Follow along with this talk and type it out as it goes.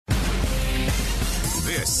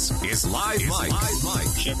This is Live Mike.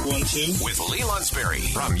 Check 1, 2. With Lee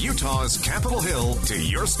Lunsberry. From Utah's Capitol Hill to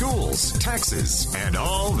your schools, taxes, and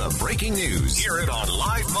all the breaking news. Hear it on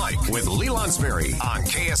Live Mike with Lee Lunsberry on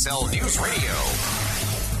KSL News Radio.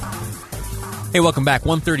 Hey, welcome back.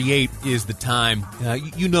 1:38 is the time.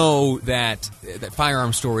 You know that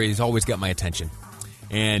firearm stories always get my attention.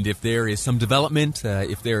 And if there is some development,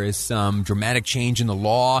 if there is some dramatic change in the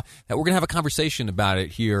law, that we're going to have a conversation about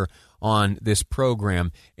it here on this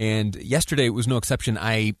program. And yesterday was no exception.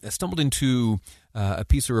 I stumbled into a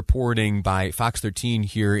piece of reporting by Fox 13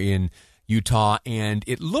 here in Utah, and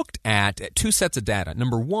it looked at two sets of data.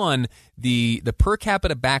 Number one, the per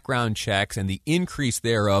capita background checks and the increase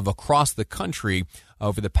thereof across the country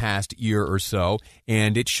over the past year or so.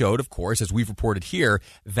 And it showed, of course, as we've reported here,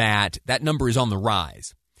 that number is on the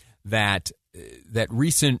rise, that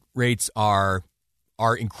recent rates are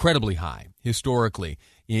incredibly high historically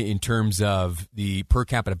in terms of the per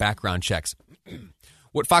capita background checks.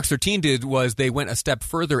 What Fox 13 did was they went a step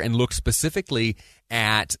further and looked specifically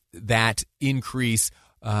at that increase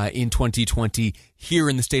in 2020 here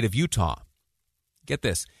in the state of Utah. Get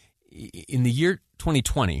this. In the year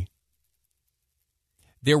 2020,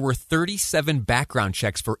 there were 37 background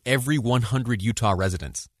checks for every 100 Utah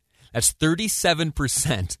residents. That's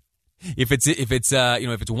 37%. If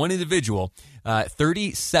it's one individual,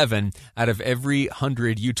 37 out of every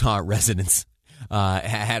 100 Utah residents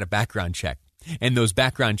had a background check. And those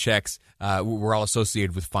background checks were all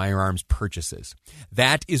associated with firearms purchases.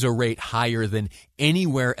 That is a rate higher than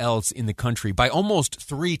anywhere else in the country by almost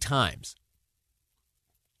 3 times.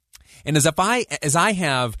 And as I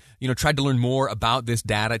have, tried to learn more about this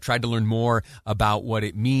data, tried to learn more about what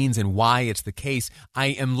it means and why it's the case, I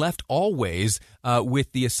am left always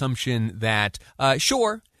with the assumption that,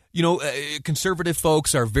 conservative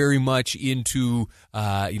folks are very much into,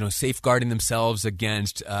 safeguarding themselves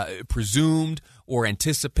against presumed or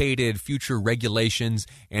anticipated future regulations.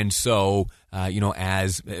 And so,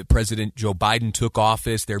 as President Joe Biden took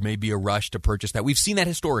office, there may be a rush to purchase that. We've seen that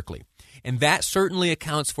historically. And that certainly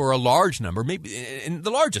accounts for a large number, maybe in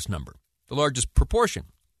the largest proportion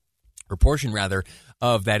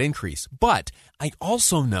of that increase. But I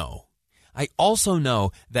also know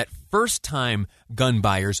that first-time gun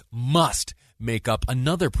buyers must make up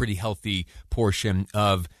another pretty healthy portion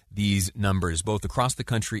of these numbers, both across the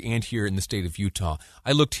country and here in the state of Utah.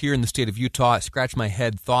 I looked here in the state of Utah, I scratched my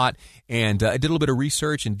head, thought, and I did a little bit of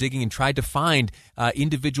research and digging and tried to find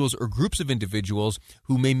individuals or groups of individuals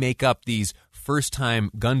who may make up these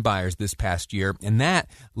first-time gun buyers this past year. And that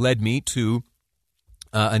led me to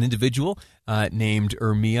an individual named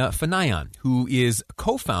Ermia Fanayan, who is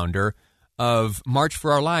co-founder of March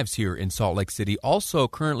for Our Lives here in Salt Lake City. Also,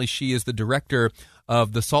 currently, she is the director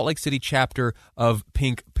of the Salt Lake City chapter of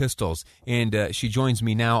Pink Pistols, and she joins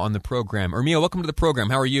me now on the program. Ermia, welcome to the program.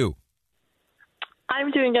 How are you? I'm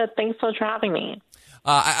doing good. Thanks so much for having me.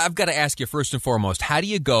 I've got to ask you first and foremost, how do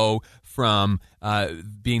you go from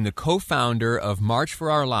being the co-founder of March for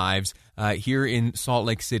Our Lives here in Salt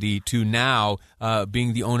Lake City to now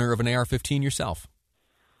being the owner of an AR-15 yourself?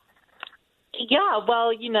 Yeah,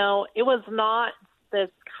 well, it was not this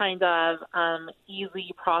kind of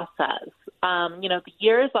easy process. The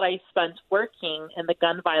years that I spent working in the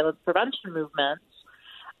gun violence prevention movement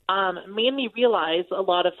made me realize a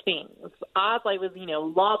lot of things. As I was,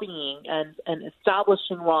 lobbying and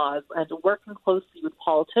establishing laws and working closely with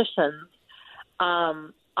politicians,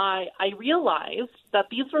 I realized that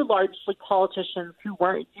these were largely politicians who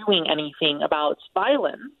weren't doing anything about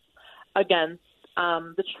violence against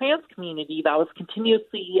the trans community that was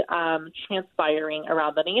continuously transpiring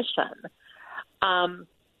around the nation.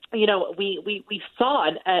 We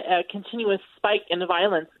saw a continuous spike in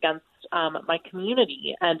violence against my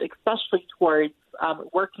community, and especially towards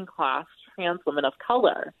working class trans women of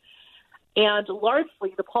color. And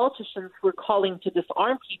largely the politicians who were calling to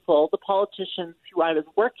disarm people, the politicians who I was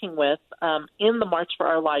working with in the March for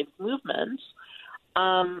Our Lives movement,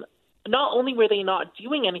 not only were they not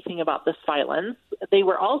doing anything about this violence, they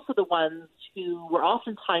were also the ones who were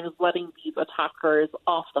oftentimes letting these attackers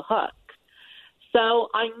off the hook. So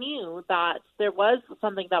I knew that there was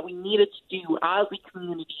something that we needed to do as a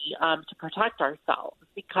community to protect ourselves,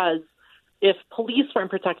 because if police weren't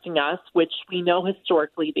protecting us, which we know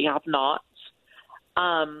historically they have not,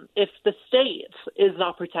 if the state is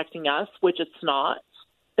not protecting us, which it's not,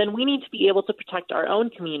 then we need to be able to protect our own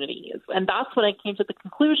communities. And that's when I came to the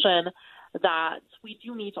conclusion that we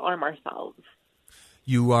do need to arm ourselves.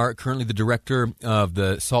 You are currently the director of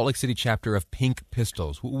the Salt Lake City chapter of Pink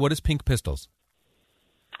Pistols. What is Pink Pistols?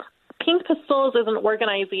 Pink Pistols is an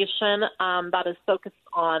organization that is focused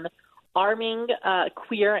on arming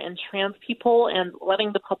queer and trans people and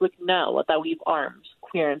letting the public know that we've armed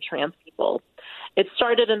queer and trans people. It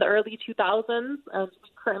started in the early 2000s, and we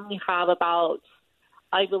currently have about,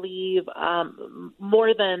 I believe,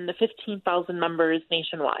 more than 15,000 members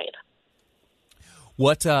nationwide.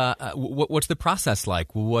 What's the process like?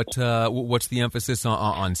 What's the emphasis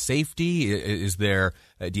on safety? Is there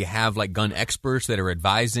do you have like gun experts that are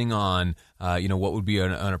advising on what would be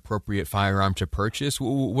an appropriate firearm to purchase?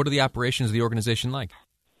 What are the operations of the organization like?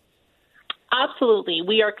 Absolutely.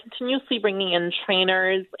 We are continuously bringing in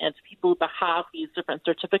trainers and people that have these different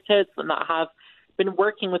certificates and that have been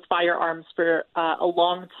working with firearms for a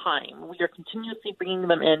long time. We are continuously bringing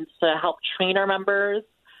them in to help train our members.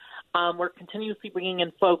 We're continuously bringing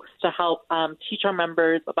in folks to help teach our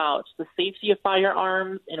members about the safety of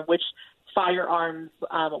firearms and which firearms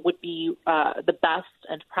would be the best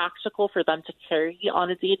and practical for them to carry on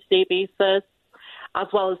a day-to-day basis, as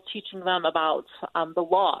well as teaching them about the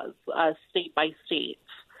laws state by state.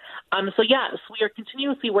 So, yes, we are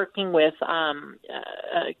continuously working with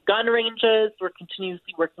gun ranges. We're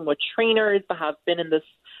continuously working with trainers that have been in this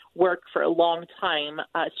work for a long time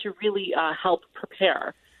to really help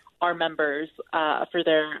prepare our members for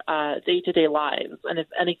their day-to-day lives, and if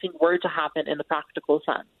anything were to happen in the practical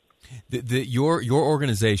sense. Your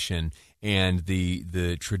organization and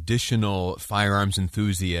the traditional firearms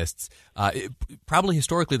enthusiasts, probably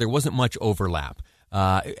historically there wasn't much overlap.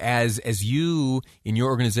 As you in your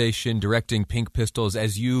organization directing Pink Pistols,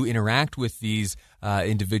 as you interact with these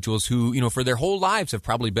individuals who for their whole lives have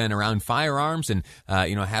probably been around firearms and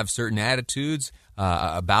have certain attitudes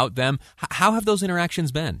about them, how have those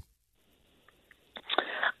interactions been?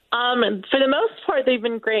 For the most part, they've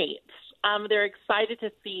been great. They're excited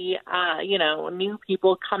to see, new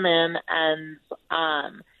people come in and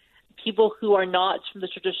people who are not from the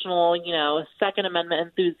traditional, Second Amendment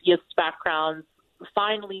enthusiast backgrounds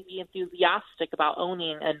finally be enthusiastic about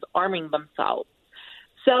owning and arming themselves.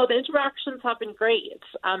 So the interactions have been great.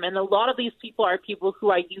 And a lot of these people are people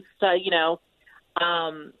who I used to,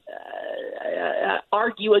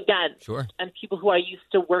 argue against, Sure, and people who I used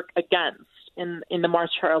to work against in the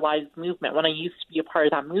March for Our Lives movement when I used to be a part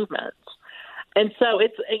of that movement. And so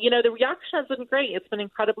it's, the reaction has been great. It's been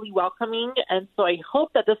incredibly welcoming. And so I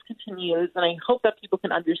hope that this continues, and I hope that people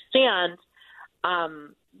can understand,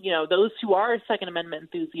 those who are Second Amendment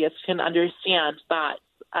enthusiasts can understand that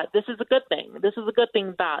this is a good thing. This is a good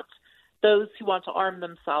thing that those who want to arm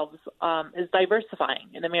themselves is diversifying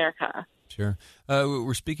in America. Sure.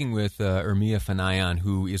 We're speaking with Urmia Fanayan,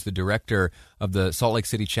 who is the director of the Salt Lake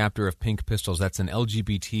City chapter of Pink Pistols. That's an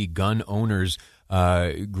LGBT gun owners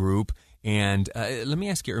group. And let me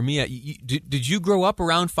ask you, Urmia, did you grow up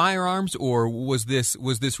around firearms, or was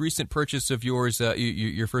this recent purchase of yours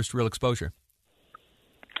your first real exposure?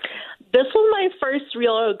 This was my first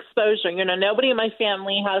real exposure. Nobody in my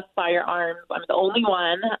family has firearms. I'm the only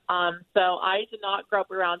one. So I did not grow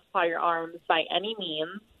up around firearms by any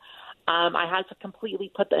means. I had to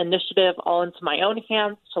completely put the initiative all into my own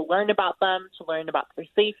hands to learn about them, to learn about their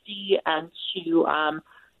safety, and to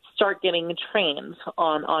start getting trained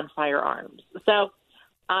on firearms. So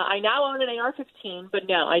I now own an AR-15, but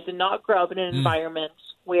no, I did not grow up in an environment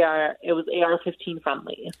where it was AR-15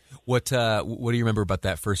 friendly. What do you remember about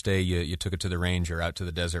that first day you took it to the range or out to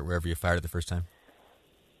the desert, wherever you fired it the first time?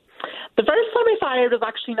 The first time I fired was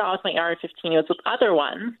actually not with my AR-15. It was with other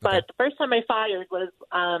ones. Okay. But the first time I fired was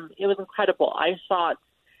it was incredible. I shot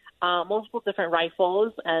multiple different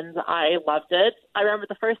rifles, and I loved it. I remember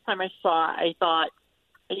the first time I shot, I thought,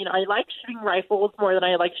 I like shooting rifles more than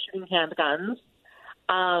I like shooting handguns.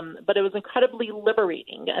 But it was incredibly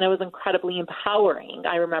liberating, and it was incredibly empowering.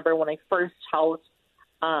 I remember when I first held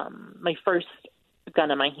my first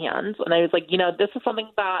gun in my hands, and I was like, this is something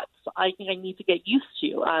that I think I need to get used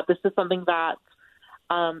to. This is something that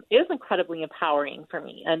is incredibly empowering for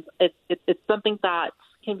me, and it's something that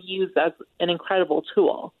can be used as an incredible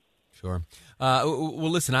tool. Sure. Well,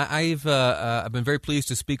 listen, I've been very pleased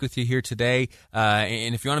to speak with you here today.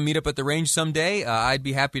 And if you want to meet up at the range someday, I'd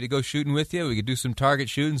be happy to go shooting with you. We could do some target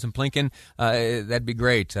shooting, some plinking. That'd be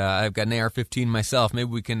great. I've got an AR-15 myself. Maybe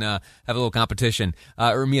we can have a little competition.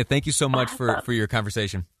 Urmia, thank you so much for your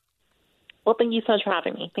conversation. Well, thank you so much for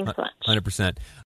having me. Thanks so much. 100%.